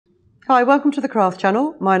Hi, welcome to the Craft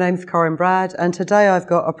Channel. My name's Corinne Bradd and today I've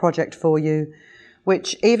got a project for you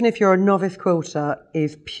which, even if you're a novice quilter,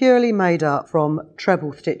 is purely made up from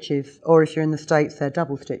treble stitches, or if you're in the States they're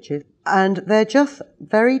double stitches, and they're just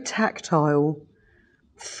very tactile,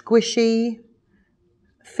 squishy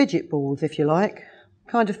fidget balls, if you like,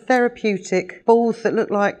 kind of therapeutic balls that look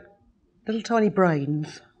like little tiny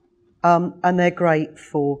brains, and they're great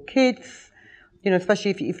for kids, you know, especially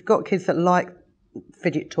if you've got kids that like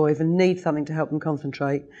fidget toys and need something to help them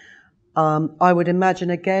concentrate. I would imagine,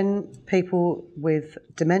 again, people with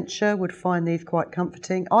dementia would find these quite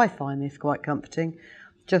comforting. I find these quite comforting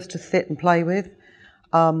just to sit and play with.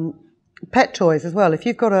 Pet toys as well. If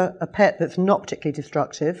you've got a pet that's not particularly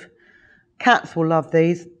destructive, cats will love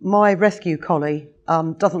these. My rescue collie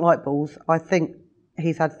doesn't like balls. I think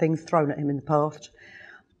he's had things thrown at him in the past.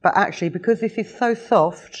 But actually, because this is so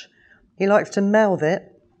soft, he likes to mouth it.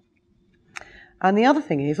 And the other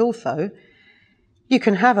thing is also, you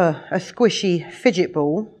can have a squishy fidget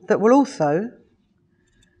ball that will also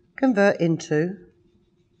convert into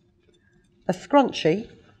a scrunchie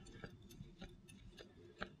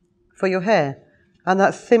for your hair. And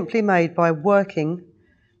that's simply made by working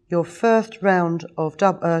your first round of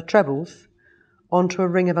trebles onto a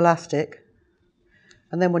ring of elastic.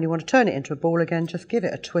 And then when you want to turn it into a ball again, just give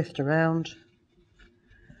it a twist around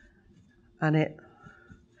and it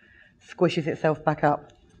squishes itself back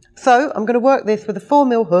up. So I'm going to work this with a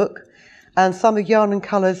 4mm hook and some of Yarn and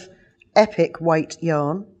Colours Epic weight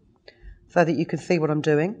yarn so that you can see what I'm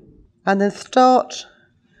doing. And then start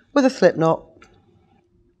with a slip knot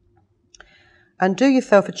and do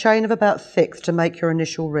yourself a chain of about 6 to make your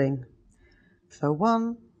initial ring. So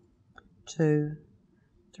 1, 2,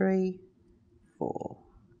 3, 4,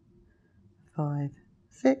 5,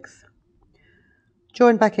 6.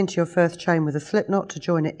 Join back into your first chain with a slip knot to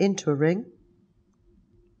join it into a ring.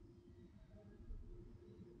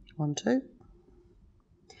 1, 2.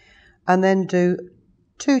 And then do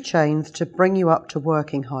 2 chains to bring you up to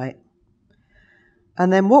working height.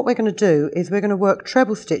 And then what we're going to do is we're going to work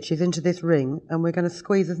treble stitches into this ring, and we're going to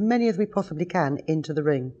squeeze as many as we possibly can into the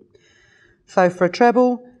ring. So for a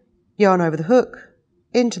treble, yarn over the hook,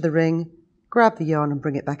 into the ring, grab the yarn and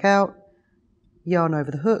bring it back out, yarn over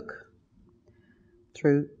the hook,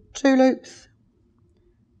 through 2 loops,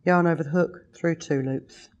 yarn over the hook, through 2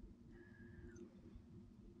 loops.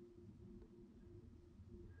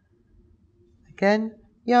 Again,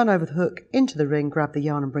 yarn over the hook, into the ring, grab the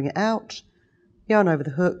yarn and bring it out, yarn over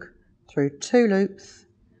the hook, through 2 loops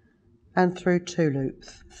and through 2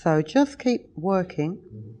 loops. So just keep working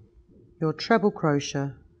your treble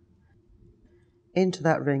crochet into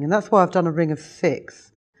that ring, and that's why I've done a ring of 6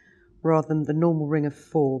 rather than the normal ring of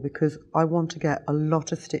 4, because I want to get a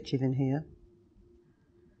lot of stitches in here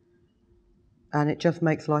and it just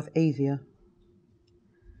makes life easier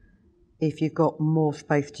if you've got more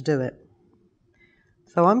space to do it.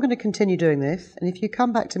 So I'm going to continue doing this, and if you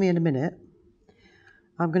come back to me in a minute,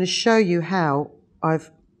 I'm going to show you how I've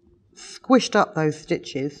squished up those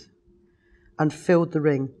stitches and filled the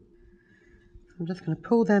ring. I'm just going to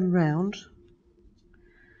pull them round.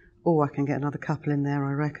 Oh, I can get another couple in there,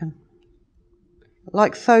 I reckon.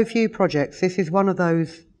 Like so few projects, this is one of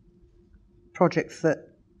those projects that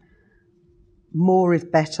more is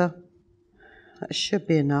better. That should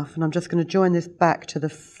be enough, and I'm just going to join this back to the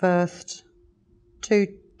first 2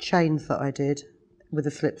 chains that I did with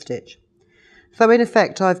a slip stitch. So in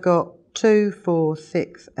effect I've got 2, 4,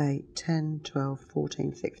 6, 8, 10, 12,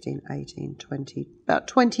 14, 16, 18, 20, about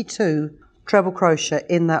 22 treble crochet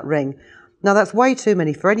in that ring. Now that's way too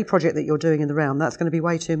many for any project that you're doing in the round. That's going to be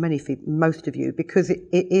way too many for most of you, because it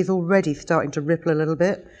is already starting to ripple a little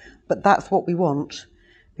bit, but that's what we want,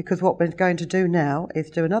 because what we're going to do now is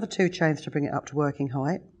do another 2 chains to bring it up to working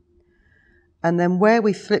height, and then where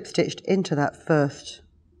we slip stitched into that first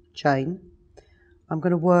chain, I'm going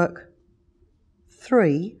to work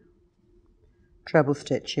 3 treble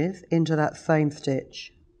stitches into that same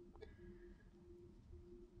stitch.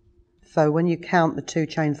 So when you count the 2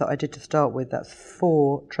 chains that I did to start with, that's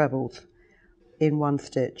 4 trebles in 1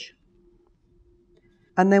 stitch.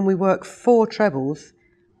 And then we work 4 trebles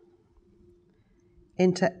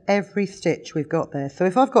into every stitch we've got there. So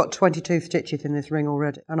if I've got 22 stitches in this ring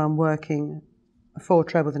already and I'm working 4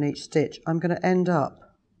 trebles in each stitch, I'm going to end up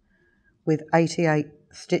with 88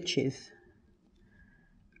 stitches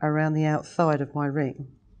around the outside of my ring.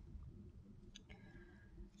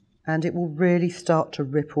 And it will really start to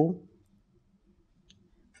ripple.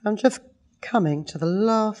 I'm just coming to the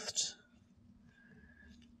last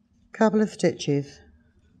couple of stitches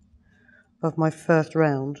of my first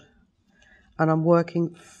round, and I'm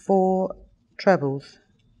working 4 trebles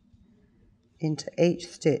into each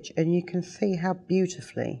stitch, and you can see how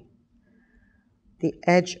beautifully the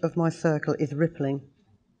edge of my circle is rippling.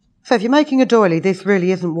 So if you're making a doily, this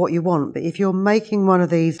really isn't what you want, but if you're making one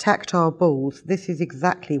of these tactile balls, this is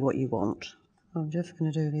exactly what you want. I'm just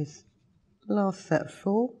going to do this last set of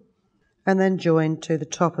 4 and then join to the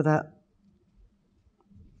top of that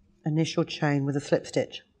initial chain with a slip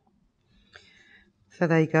stitch. So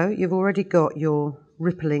there you go, you've already got your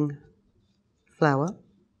rippling flower.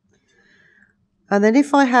 And then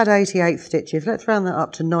if I had 88 stitches, let's round that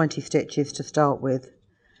up to 90 stitches to start with.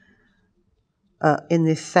 In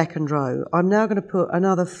this second row, I'm now going to put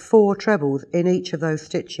another 4 trebles in each of those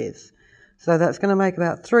stitches. So that's going to make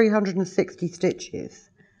about 360 stitches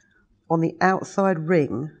on the outside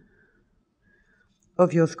ring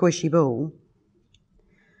of your squishy ball.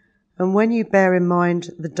 And when you bear in mind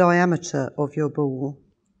the diameter of your ball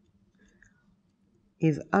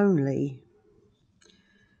is only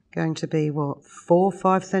going to be, what, 4 or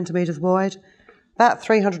 5 centimetres wide, that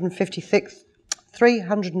 360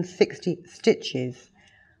 stitches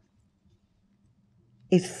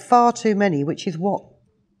is far too many, which is what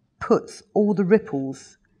puts all the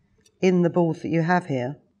ripples in the balls that you have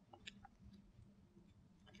here.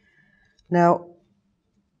 Now,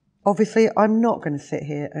 obviously, I'm not going to sit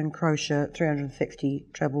here and crochet 360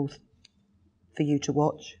 trebles for you to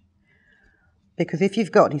watch, because if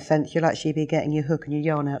you've got any sense, you'll actually be getting your hook and your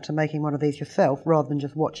yarn out to making one of these yourself rather than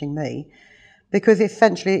just watching me, because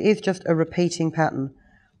essentially it is just a repeating pattern.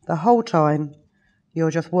 The whole time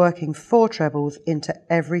you're just working 4 trebles into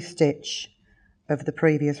every stitch of the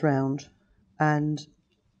previous round, and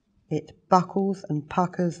it buckles and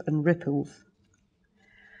puckers and ripples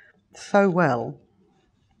so well.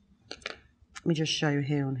 Let me just show you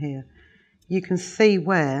here on here. You can see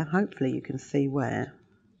where, hopefully you can see where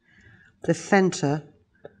the centre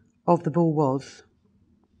of the ball was,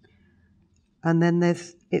 and then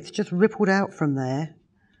it's just rippled out from there.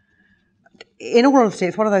 In all honesty,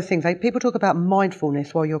 it's one of those things, like people talk about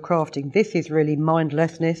mindfulness while you're crafting. This is really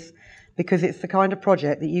mindlessness, because it's the kind of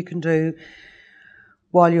project that you can do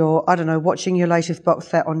while you're, I don't know, watching your latest box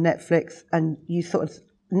set on Netflix, and you sort of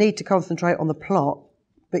need to concentrate on the plot,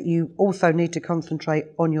 but you also need to concentrate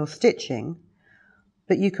on your stitching.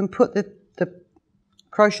 But you can put the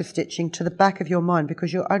crochet stitching to the back of your mind,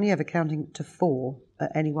 because you're only ever counting to 4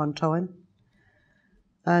 at any one time.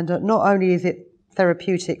 And not only is it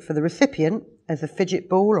therapeutic for the recipient as a fidget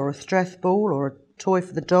ball or a stress ball or a toy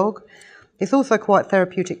for the dog, it's also quite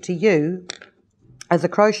therapeutic to you as a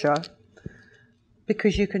crocheter,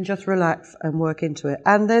 because you can just relax and work into it.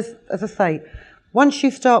 And there's, as I say, once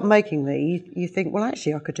you start making these, you think, well,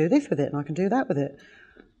 actually, I could do this with it and I can do that with it.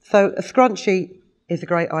 So a scrunchie is a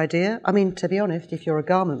great idea. I mean, to be honest, if you're a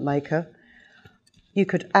garment maker, you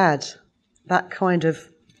could add that kind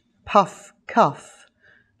of puff cuff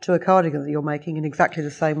to a cardigan that you're making in exactly the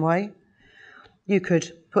same way. You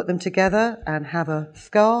could put them together and have a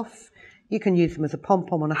scarf. You can use them as a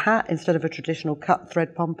pom-pom on a hat instead of a traditional cut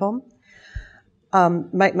thread pom-pom.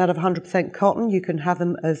 Make them out of 100% cotton. You can have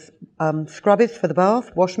them as scrubbies for the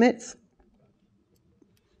bath, wash mitts.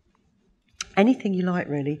 Anything you like,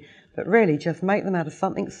 really. But really, just make them out of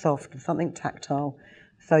something soft and something tactile,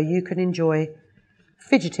 so you can enjoy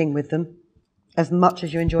fidgeting with them as much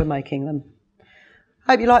as you enjoy making them.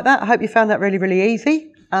 Hope you like that. I hope you found that really, really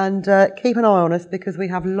easy. And keep an eye on us, because we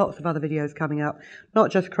have lots of other videos coming up.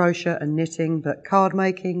 Not just crochet and knitting, but card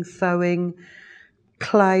making, sewing,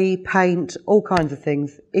 clay, paint, all kinds of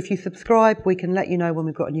things. If you subscribe, we can let you know when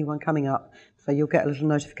we've got a new one coming up. So you'll get a little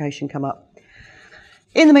notification come up.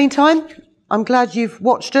 In the meantime, I'm glad you've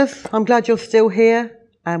watched us. I'm glad you're still here.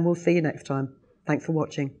 And we'll see you next time. Thanks for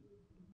watching.